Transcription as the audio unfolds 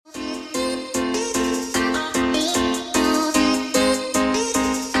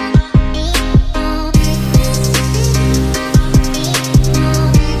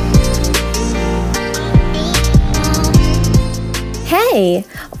Hi,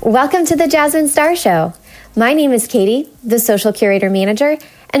 welcome to the Jasmine Star Show. My name is Katie, the Social Curator Manager,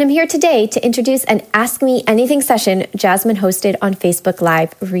 and I'm here today to introduce an Ask Me Anything session Jasmine hosted on Facebook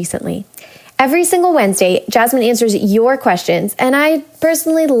Live recently. Every single Wednesday, Jasmine answers your questions, and I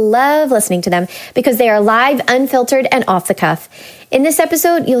personally love listening to them because they are live, unfiltered, and off the cuff. In this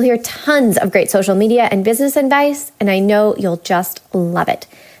episode, you'll hear tons of great social media and business advice, and I know you'll just love it.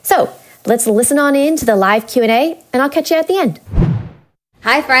 So let's listen on in to the live Q&A, and I'll catch you at the end.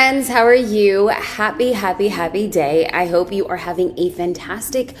 Hi friends, how are you? Happy day. I hope you are having a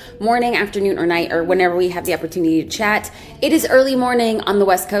fantastic morning, afternoon, or night, or whenever we have the opportunity to chat. It is early morning on the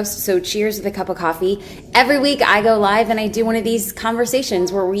West Coast, so cheers with a cup of coffee. Every week I go live and I do one of these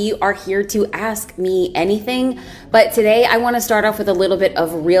conversations where we are here to ask me anything. But today I want to start off with a little bit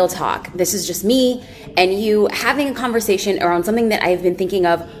of real talk. This is just me and you having a conversation around something that I've been thinking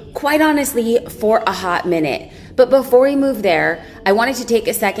of, quite honestly, for a hot minute. But before we move there, I wanted to take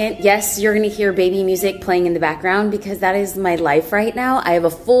a second. Yes, you're going to hear baby music playing in the background because that is my life right now. I have a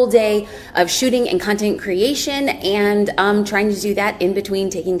full day of shooting and content creation, and I'm trying to do that in between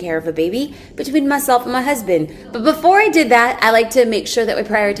taking care of a baby, between myself and my husband. But before I did that, I like to make sure that we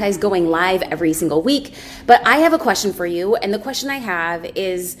prioritize going live every single week. But I have a question for you, and the question I have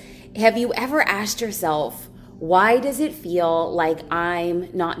is, have you ever asked yourself, why does it feel like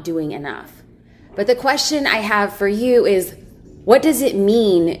I'm not doing enough? But the question I have for you is, what does it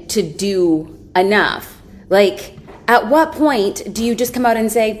mean to do enough? Like, at what point do you just come out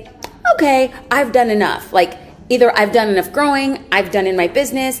and say, okay, I've done enough? Like, either I've done enough growing, I've done in my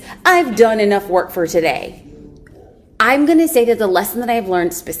business, I've done enough work for today. I'm going to say that the lesson that I've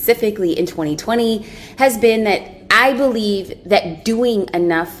learned specifically in 2020 has been that I believe that doing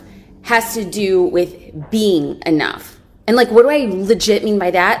enough has to do with being enough. And like, what do I legit mean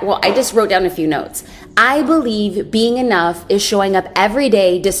by that? Well, I just wrote down a few notes. I believe being enough is showing up every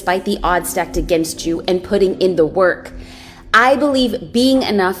day despite the odds stacked against you and putting in the work. I believe being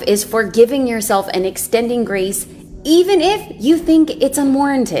enough is forgiving yourself and extending grace even if you think it's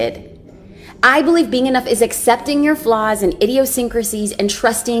unwarranted. I believe being enough is accepting your flaws and idiosyncrasies and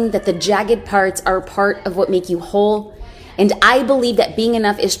trusting that the jagged parts are part of what make you whole. And I believe that being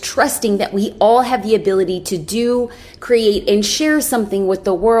enough is trusting that we all have the ability to do, create, and share something with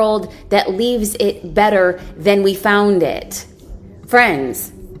the world that leaves it better than we found it.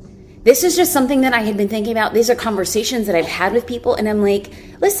 Friends, this is just something that I had been thinking about. These are conversations that I've had with people, and I'm like,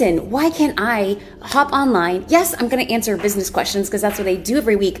 listen, why can't I hop online? Yes, I'm going to answer business questions because that's what I do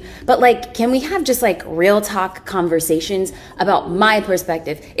every week. But like, can we have just like real talk conversations about my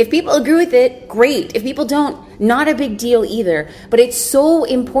perspective? If people agree with it, great. If people don't, not a big deal either. But it's so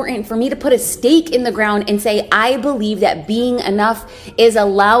important for me to put a stake in the ground and say, I believe that being enough is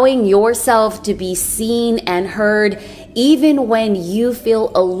allowing yourself to be seen and heard even when you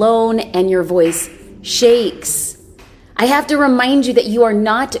feel alone and your voice shakes. I have to remind you that you are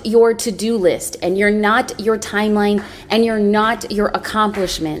not your to-do list, and you're not your timeline, and you're not your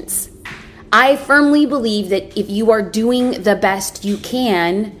accomplishments. I firmly believe that if you are doing the best you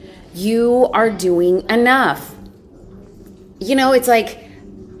can, you are doing enough. You know, it's like,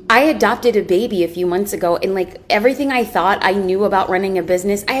 I adopted a baby a few months ago, and like everything I thought I knew about running a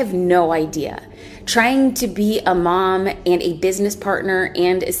business, I have no idea. Trying to be a mom and a business partner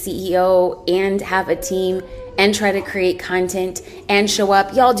and a CEO and have a team and try to create content and show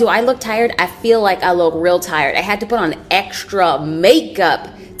up. Y'all, do I look tired? I feel like I look real tired. I had to put on extra makeup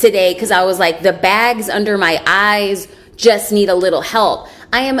today because I was like, the bags under my eyes just need a little help.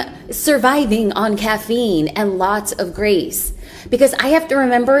 I am surviving on caffeine and lots of grace because I have to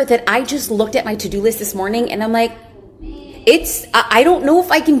remember that I just looked at my to-do list this morning and I'm like, I don't know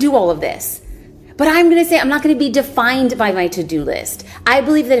if I can do all of this. But I'm going to say I'm not going to be defined by my to-do list. I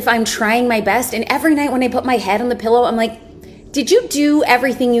believe that if I'm trying my best, and every night when I put my head on the pillow, I'm like, did you do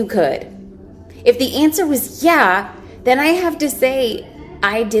everything you could? If the answer was yeah, then I have to say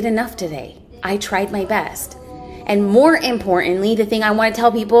I did enough today. I tried my best. And more importantly, the thing I want to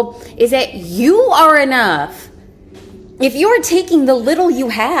tell people is that you are enough. If you're taking the little you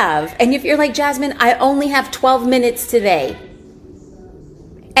have, and if you're like, Jasmine, I only have 12 minutes today,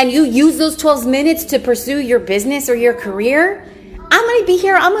 and you use those 12 minutes to pursue your business or your career, I'm going to be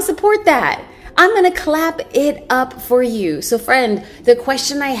here. I'm going to support that. I'm going to clap it up for you. So friend, the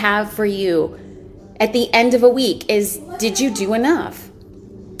question I have for you at the end of a week is, did you do enough?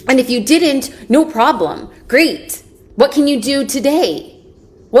 And if you didn't, no problem. Great. What can you do today?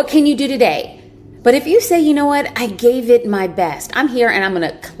 What can you do today? But if you say, you know what, I gave it my best, I'm here and I'm going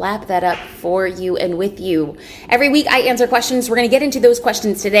to clap that up for you and with you. Every week I answer questions. We're going to get into those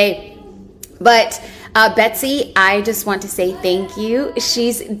questions today. But Betsy, I just want to say thank you.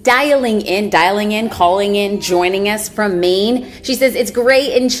 She's dialing in, calling in, joining us from Maine. She says, it's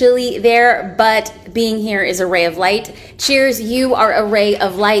gray and chilly there, but being here is a ray of light. Cheers, you are a ray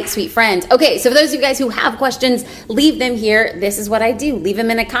of light, sweet friend. Okay, so for those of you guys who have questions, leave them here. This is what I do. Leave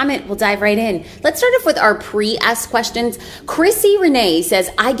them in a comment. We'll dive right in. Let's start off with our pre-asked questions. Chrissy Renee says,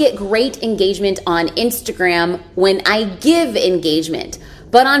 I get great engagement on Instagram when I give engagement,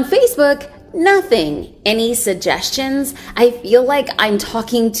 but on Facebook, nothing. Any suggestions? I feel like I'm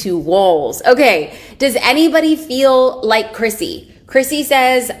talking to walls. Okay, does anybody feel like Chrissy? Chrissy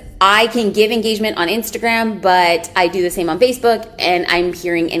says, I can give engagement on Instagram, but I do the same on Facebook, and I'm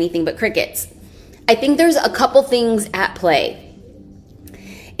hearing anything but crickets. I think there's a couple things at play.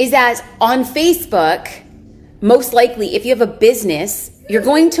 Is that on Facebook, most likely, if you have a business, you're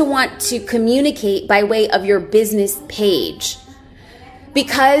going to want to communicate by way of your business page.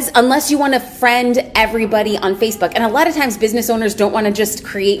 Because unless you want to friend everybody on Facebook, and a lot of times business owners don't want to just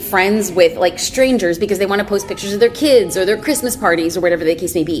create friends with like strangers because they want to post pictures of their kids or their Christmas parties or whatever the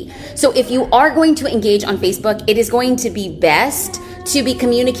case may be. So if you are going to engage on Facebook, it is going to be best to be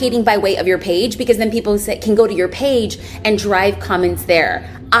communicating by way of your page, because then people can go to your page and drive comments there.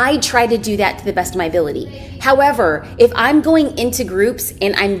 I try to do that to the best of my ability. However, if I'm going into groups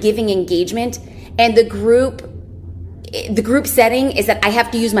and I'm giving engagement and the group setting is that I have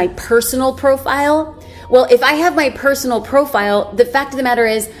to use my personal profile. Well, if I have my personal profile, the fact of the matter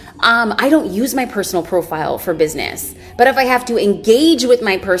is, I don't use my personal profile for business. But if I have to engage with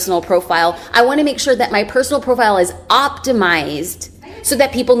my personal profile, I want to make sure that my personal profile is optimized so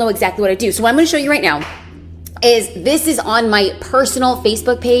that people know exactly what I do. So what I'm going to show you right now is this is on my personal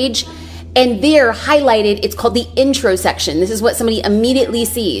Facebook page. And there highlighted, it's called the intro section. This is what somebody immediately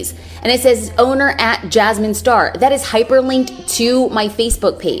sees. And it says owner at Jasmine Star. That is hyperlinked to my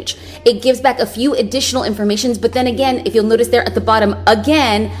Facebook page. It gives back a few additional informations, but then again, if you'll notice there at the bottom,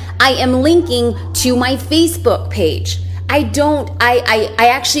 again, I am linking to my Facebook page. I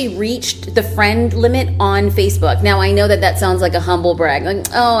actually reached the friend limit on Facebook. Now I know that sounds like a humble brag. Like,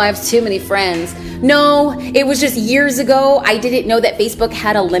 oh, I have too many friends. No, it was just years ago. I didn't know that Facebook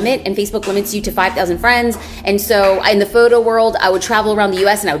had a limit, and Facebook limits you to 5,000 friends. And so in the photo world, I would travel around the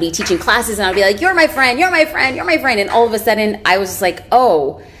US and I would be teaching classes and I would be like, you're my friend, you're my friend, you're my friend. And all of a sudden I was just like,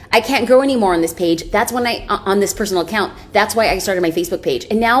 oh, I can't grow anymore on this page. That's when on this personal account, that's why I started my Facebook page.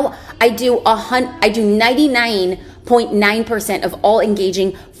 And now I do 99.9% of all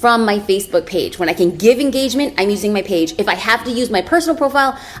engaging from my Facebook page. When I can give engagement, I'm using my page. If I have to use my personal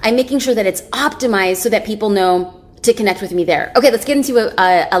profile, I'm making sure that it's optimized so that people know to connect with me there. Okay, let's get into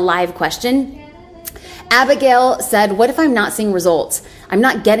a live question. Abigail said, what if I'm not seeing results? I'm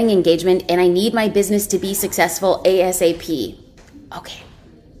not getting engagement and I need my business to be successful ASAP. Okay.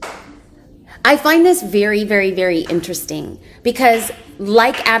 I find this very, very, very interesting because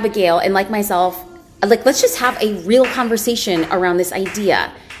like Abigail and like myself, let's just have a real conversation around this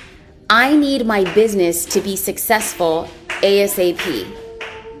idea. I need my business to be successful ASAP.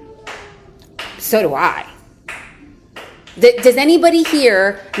 So do I. Does anybody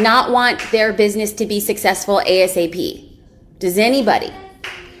here not want their business to be successful ASAP? Does anybody?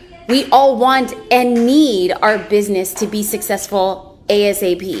 We all want and need our business to be successful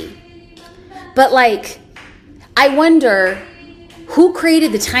ASAP. But I wonder who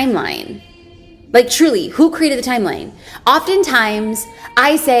created the timeline? Truly, who created the timeline? Oftentimes,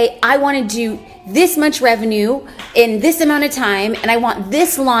 I say, I want to do this much revenue in this amount of time, and I want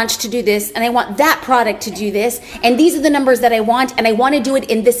this launch to do this, and I want that product to do this, and these are the numbers that I want, and I want to do it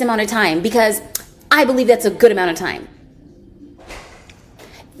in this amount of time because I believe that's a good amount of time.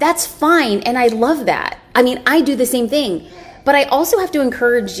 That's fine, and I love that. I mean, I do the same thing, but I also have to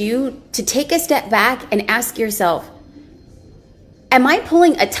encourage you to take a step back and ask yourself, am I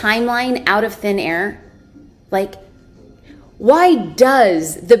pulling a timeline out of thin air? Why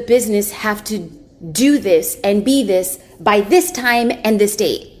does the business have to do this and be this by this time and this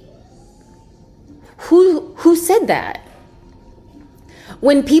date? Who said that?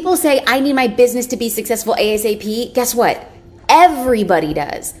 When people say, I need my business to be successful ASAP, guess what? Everybody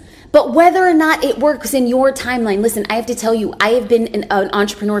does. But whether or not it works in your timeline, listen, I have to tell you, I have been an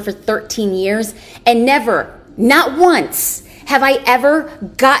entrepreneur for 13 years and never, not once, have I ever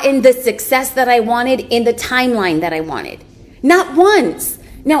gotten the success that I wanted in the timeline that I wanted? Not once.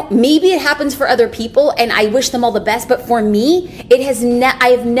 Now, maybe it happens for other people and I wish them all the best, but for me,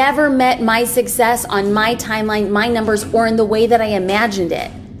 I have never met my success on my timeline, my numbers, or in the way that I imagined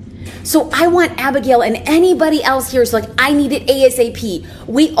it. So I want Abigail and anybody else here is like, I need it ASAP.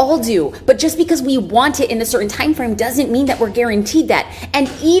 We all do. But just because we want it in a certain time frame doesn't mean that we're guaranteed that. And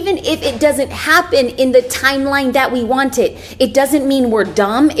even if it doesn't happen in the timeline that we want it, it doesn't mean we're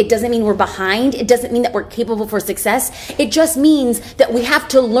dumb. It doesn't mean we're behind. It doesn't mean that we're capable for success. It just means that we have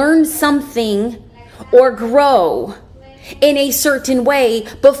to learn something or grow in a certain way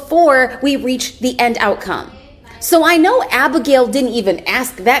before we reach the end outcome. So I know Abigail didn't even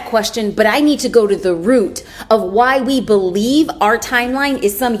ask that question, but I need to go to the root of why we believe our timeline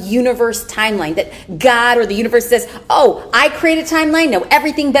is some universe timeline, that God or the universe says, oh, I create a timeline, no,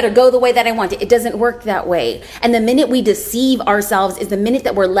 everything better go the way that I want it. It doesn't work that way. And the minute we deceive ourselves is the minute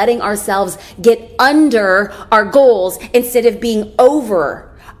that we're letting ourselves get under our goals instead of being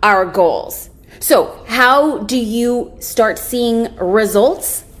over our goals. So how do you start seeing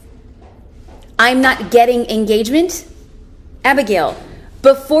results? I'm not getting engagement. Abigail,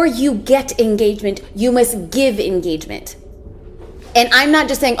 before you get engagement, you must give engagement. And I'm not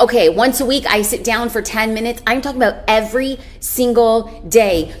just saying, okay, once a week I sit down for 10 minutes. I'm talking about every single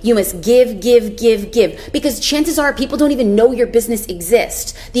day. You must give. Because chances are people don't even know your business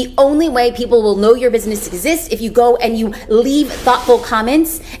exists. The only way people will know your business exists if you go and you leave thoughtful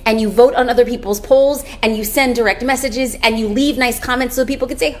comments and you vote on other people's polls and you send direct messages and you leave nice comments so people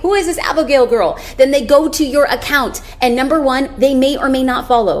can say, who is this Abigail girl? Then they go to your account and number one, they may or may not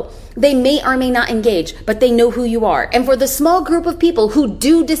follow. They may or may not engage, but they know who you are. And for the small group of people who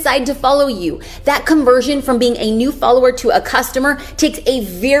do decide to follow you, that conversion from being a new follower to a customer takes a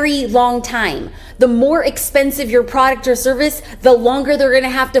very long time. The more expensive your product or service, the longer they're going to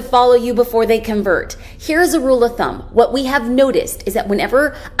have to follow you before they convert. Here's a rule of thumb. What we have noticed is that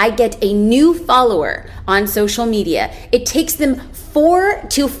whenever I get a new follower on social media, it takes them 4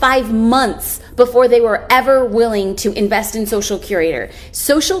 to 5 months before they were ever willing to invest in Social Curator.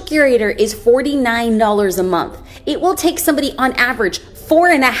 Social Curator is $49 a month. It will take somebody on average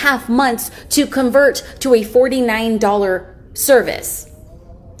 4.5 months to convert to a $49 service.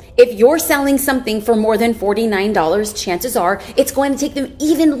 If you're selling something for more than $49, chances are it's going to take them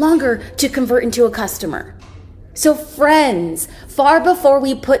even longer to convert into a customer. So friends, far before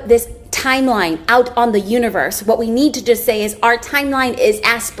we put this timeline out on the universe, what we need to just say is our timeline is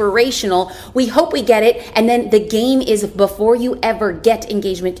aspirational. We hope we get it. And then the game is before you ever get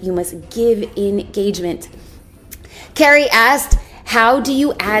engagement, you must give engagement. Carrie asked, how do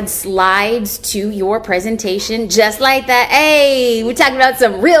you add slides to your presentation? Just like that. Hey, we're talking about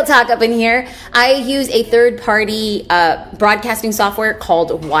some real talk up in here. I use a third-party broadcasting software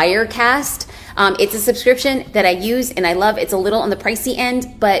called Wirecast. It's a subscription that I use and I love. It's a little on the pricey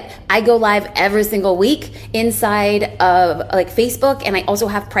end, but I go live every single week inside of like Facebook, and I also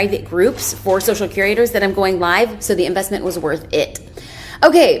have private groups for social curators that I'm going live, so the investment was worth it.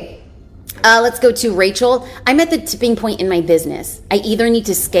 Okay. Let's go to Rachel. I'm at the tipping point in my business. I either need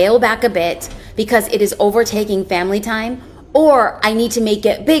to scale back a bit because it is overtaking family time, or I need to make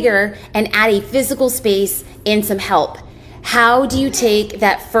it bigger and add a physical space and some help. How do you take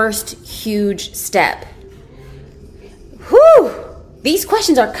that first huge step? Whew! These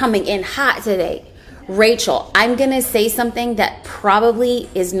questions are coming in hot today. Rachel, I'm going to say something that probably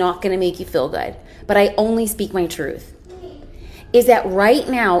is not going to make you feel good, but I only speak my truth. Is that right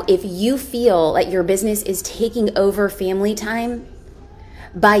now, if you feel like your business is taking over family time,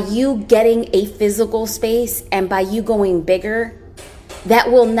 by you getting a physical space and by you going bigger,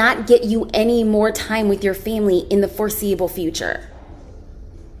 that will not get you any more time with your family in the foreseeable future.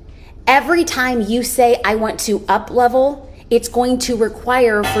 Every time you say, I want to up level, it's going to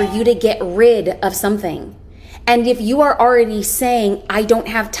require for you to get rid of something. And if you are already saying, I don't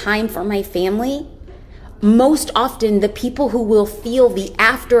have time for my family, most often the people who will feel the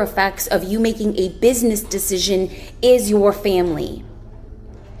after effects of you making a business decision is your family.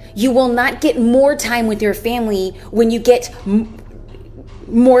 You will not get more time with your family when you get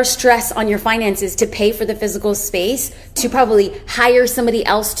more stress on your finances to pay for the physical space, to probably hire somebody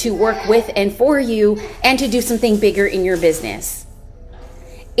else to work with and for you, and to do something bigger in your business.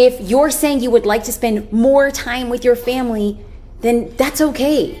 If you're saying you would like to spend more time with your family, then that's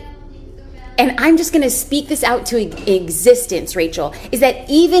okay. And I'm just going to speak this out to existence, Rachel, is that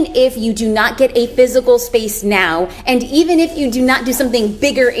even if you do not get a physical space now, and even if you do not do something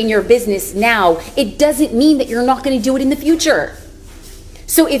bigger in your business now, it doesn't mean that you're not going to do it in the future.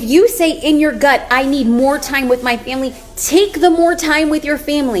 So if you say in your gut, I need more time with my family, take the more time with your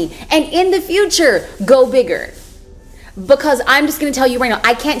family. And in the future, go bigger. Because I'm just going to tell you right now,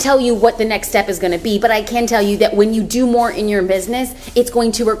 I can't tell you what the next step is going to be, but I can tell you that when you do more in your business, it's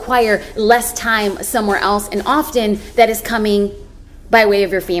going to require less time somewhere else. And often that is coming by way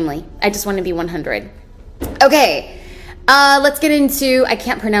of your family. I just want to be 100. Okay, let's get into, I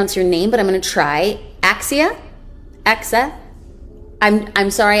can't pronounce your name, but I'm going to try. Axa? I'm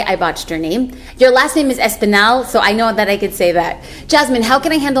sorry, I botched your name. Your last name is Espinal, so I know that I could say that. Jasmine, how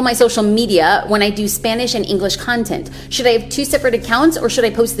can I handle my social media when I do Spanish and English content? Should I have 2 separate accounts, or should I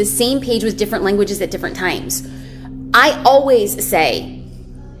post the same page with different languages at different times? I always say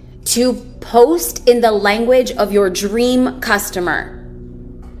to post in the language of your dream customer.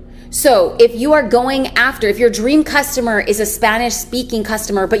 So if you are going after, if your dream customer is a Spanish speaking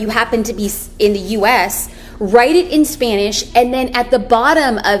customer, but you happen to be in the US, write it in Spanish, and then at the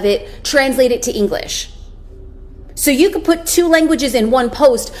bottom of it, translate it to English. So you could put 2 languages in one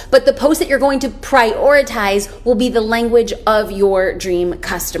post, but the post that you're going to prioritize will be the language of your dream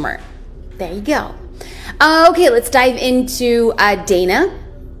customer. There you go. Okay, let's dive into Dana.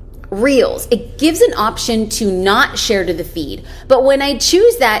 Reels. It gives an option to not share to the feed, but when I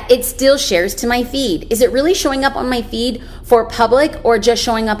choose that, it still shares to my feed. Is it really showing up on my feed for public or just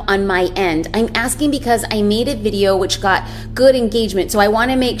showing up on my end? I'm asking because I made a video which got good engagement, so I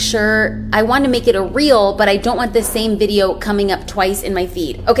want to make sure, I want to make it a reel, but I don't want the same video coming up twice in my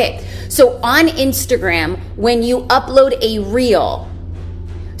feed. Okay, so on Instagram, when you upload a reel,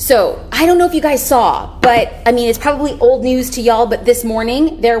 so I don't know if you guys saw, but I mean, it's probably old news to y'all, but this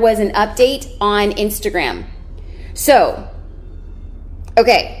morning there was an update on Instagram. So,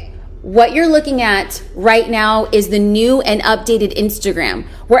 okay, what you're looking at right now is the new and updated Instagram.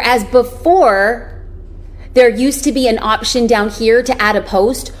 Whereas before, there used to be an option down here to add a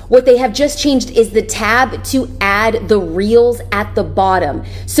post. What they have just changed is the tab to add the reels at the bottom.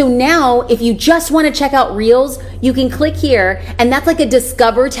 So now if you just want to check out reels, you can click here, and that's like a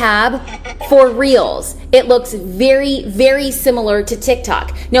discover tab for reels. It looks very, very similar to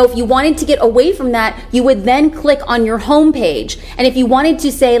TikTok. Now, if you wanted to get away from that, you would then click on your home page. And if you wanted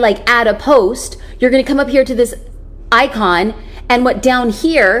to say like add a post, you're going to come up here to this icon, and what down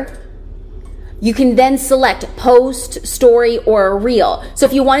here, you can then select post, story, or a reel. So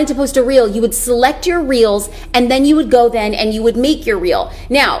if you wanted to post a reel, you would select your reels, and then you would go then and you would make your reel.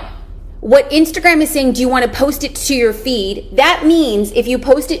 Now, what Instagram is saying, do you want to post it to your feed? That means if you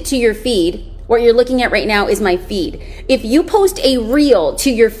post it to your feed, what you're looking at right now is my feed. If you post a reel to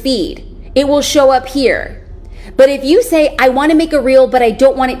your feed, it will show up here. But if you say, I want to make a reel, but I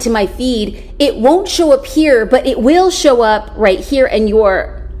don't want it to my feed, it won't show up here, but it will show up right here in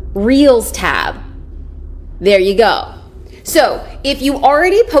your Reels tab. There you go. So if you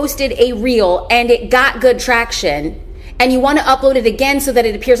already posted a reel and it got good traction and you want to upload it again so that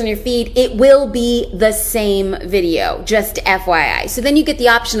it appears on your feed, it will be the same video, just FYI. So then you get the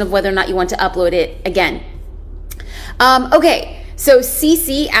option of whether or not you want to upload it again. Okay, so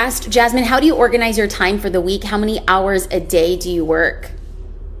CC asked Jasmine, how do you organize your time for the week? How many hours a day do you work?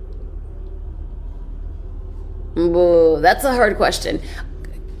 Whoa, that's a hard question.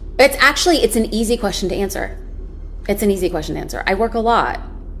 It's an easy question to answer. It's an easy question to answer. I work a lot.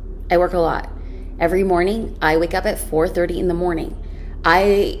 Every morning, I wake up at 4:30 in the morning.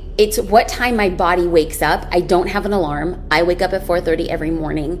 It's what time my body wakes up. I don't have an alarm. I wake up at 4:30 every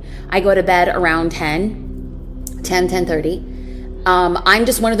morning. I go to bed around 10:30. I'm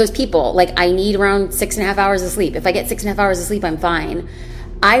just one of those people. Like, I need around 6.5 hours of sleep. If I get 6.5 hours of sleep, I'm fine.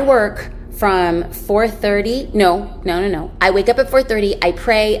 I work from 4:30, no. I wake up at 4:30, I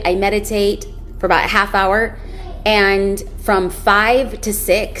pray, I meditate for about a half hour, and from 5 to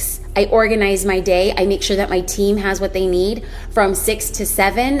 6, I organize my day. I make sure that my team has what they need. From 6 to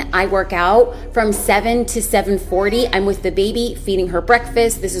 7, I work out. From 7 to 7:40, I'm with the baby, feeding her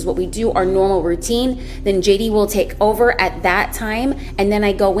breakfast. This is what we do, our normal routine. Then JD will take over at that time, and then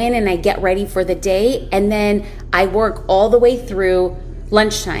I go in and I get ready for the day, and then I work all the way through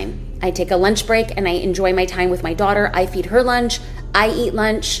lunchtime. I take a lunch break and I enjoy my time with my daughter. I feed her lunch, I eat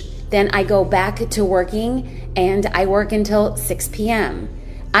lunch, then I go back to working, and I work until 6 p.m.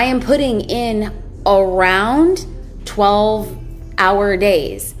 I am putting in around 12-hour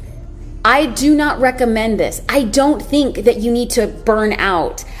days. I do not recommend this. I don't think that you need to burn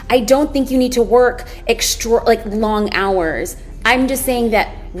out. I don't think you need to work long hours. I'm just saying that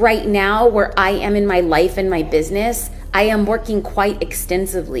right now, where I am in my life and my business, I am working quite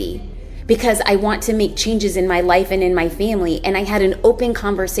extensively because I want to make changes in my life and in my family. And I had an open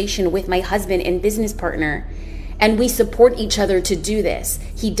conversation with my husband and business partner, and we support each other to do this.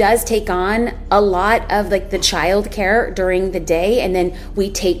 He does take on a lot of the child care during the day, and then we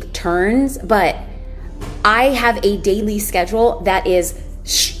take turns, but I have a daily schedule that is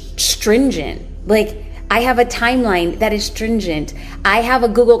stringent. I have a timeline that is stringent. I have a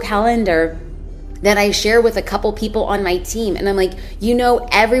Google Calendar that I share with a couple people on my team. And I'm like,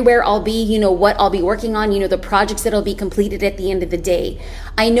 everywhere I'll be, what I'll be working on, the projects that'll be completed at the end of the day.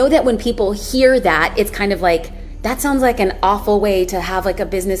 I know that when people hear that, it's kind of like, that sounds like an awful way to have like a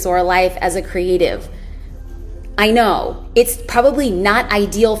business or a life as a creative. I know it's probably not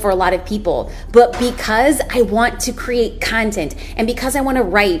ideal for a lot of people, but because I want to create content, and because I want to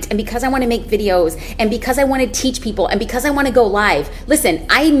write, and because I want to make videos, and because I want to teach people, and because I want to go live. Listen,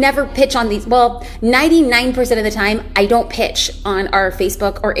 I never pitch on these. Well, 99% of the time, I don't pitch on our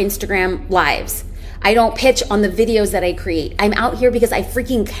Facebook or Instagram lives. I don't pitch on the videos that I create. I'm out here because I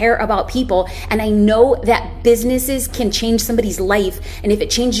freaking care about people, and I know that businesses can change somebody's life. And if it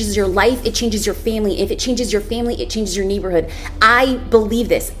changes your life, it changes your family. If it changes your family, it changes your neighborhood. I believe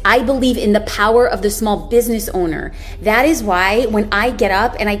this. I believe in the power of the small business owner. That is why when I get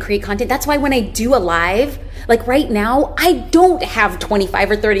up and I create content, that's why when I do a live, like right now, I don't have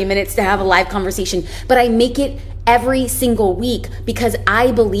 25 or 30 minutes to have a live conversation, but I make it every single week because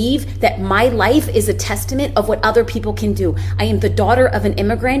I believe that my life is a testament of what other people can do. I am the daughter of an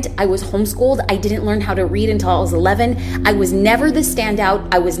immigrant. I was homeschooled. I didn't learn how to read until I was 11. I was never the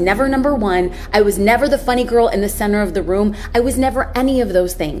standout. I was never number one. I was never the funny girl in the center of the room. I was never any of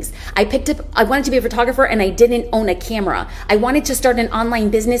those things. I wanted to be a photographer, and I didn't own a camera. I wanted to start an online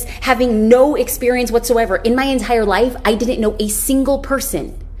business having no experience whatsoever. In my entire life, I didn't know a single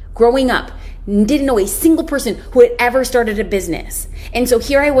person growing up. Didn't know a single person who had ever started a business. And so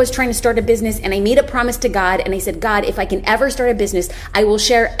here I was trying to start a business, and I made a promise to God, and I said, God, if I can ever start a business, I will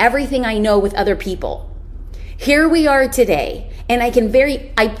share everything I know with other people. Here we are today, and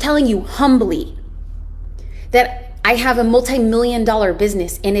I'm telling you humbly that I have a multi-million-dollar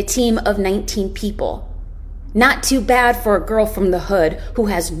business and a team of 19 people. Not too bad for a girl from the hood who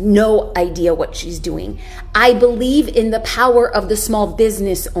has no idea what she's doing. I believe in the power of the small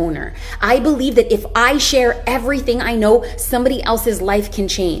business owner. I believe that if I share everything I know, somebody else's life can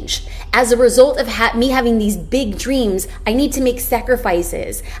change. As a result of me having these big dreams, I need to make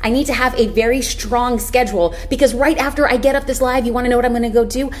sacrifices. I need to have a very strong schedule because right after I get up this live, you want to know what I'm going to go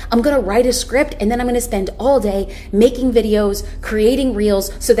do? I'm going to write a script, and then I'm going to spend all day making videos, creating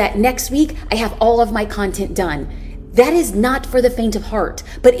reels so that next week I have all of my content done. That is not for the faint of heart,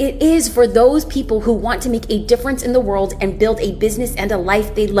 but it is for those people who want to make a difference in the world and build a business and a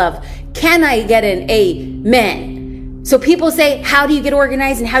life they love. Can I get an amen? So people say, how do you get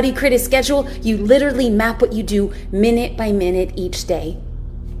organized and how do you create a schedule? You literally map what you do minute by minute each day.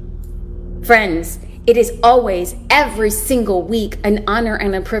 Friends, it is always, every single week, an honor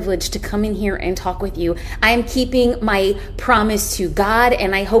and a privilege to come in here and talk with you. I am keeping my promise to God,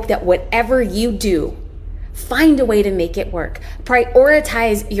 and I hope that whatever you do, find a way to make it work.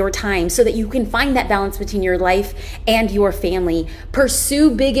 Prioritize your time so that you can find that balance between your life and your family.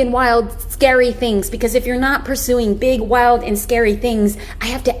 Pursue big and wild, scary things, because if you're not pursuing big, wild, and scary things, I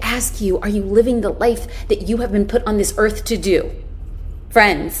have to ask you, are you living the life that you have been put on this earth to do?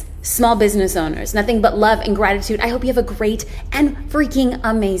 Friends, small business owners, nothing but love and gratitude. I hope you have a great and freaking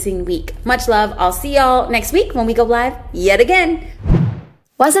amazing week. Much love. I'll see y'all next week when we go live yet again.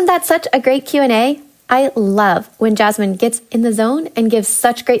 Wasn't that such a great Q&A? I love when Jasmine gets in the zone and gives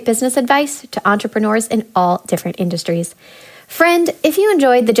such great business advice to entrepreneurs in all different industries. Friend, if you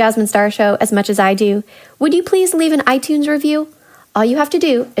enjoyed the Jasmine Star Show as much as I do, would you please leave an iTunes review? All you have to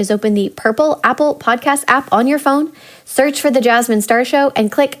do is open the purple Apple Podcast app on your phone, search for the Jasmine Star Show,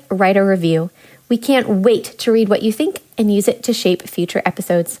 and click Write a Review. We can't wait to read what you think and use it to shape future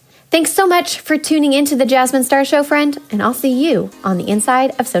episodes. Thanks so much for tuning into the Jasmine Star Show, friend, and I'll see you on the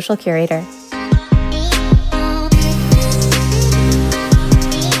inside of Social Curator.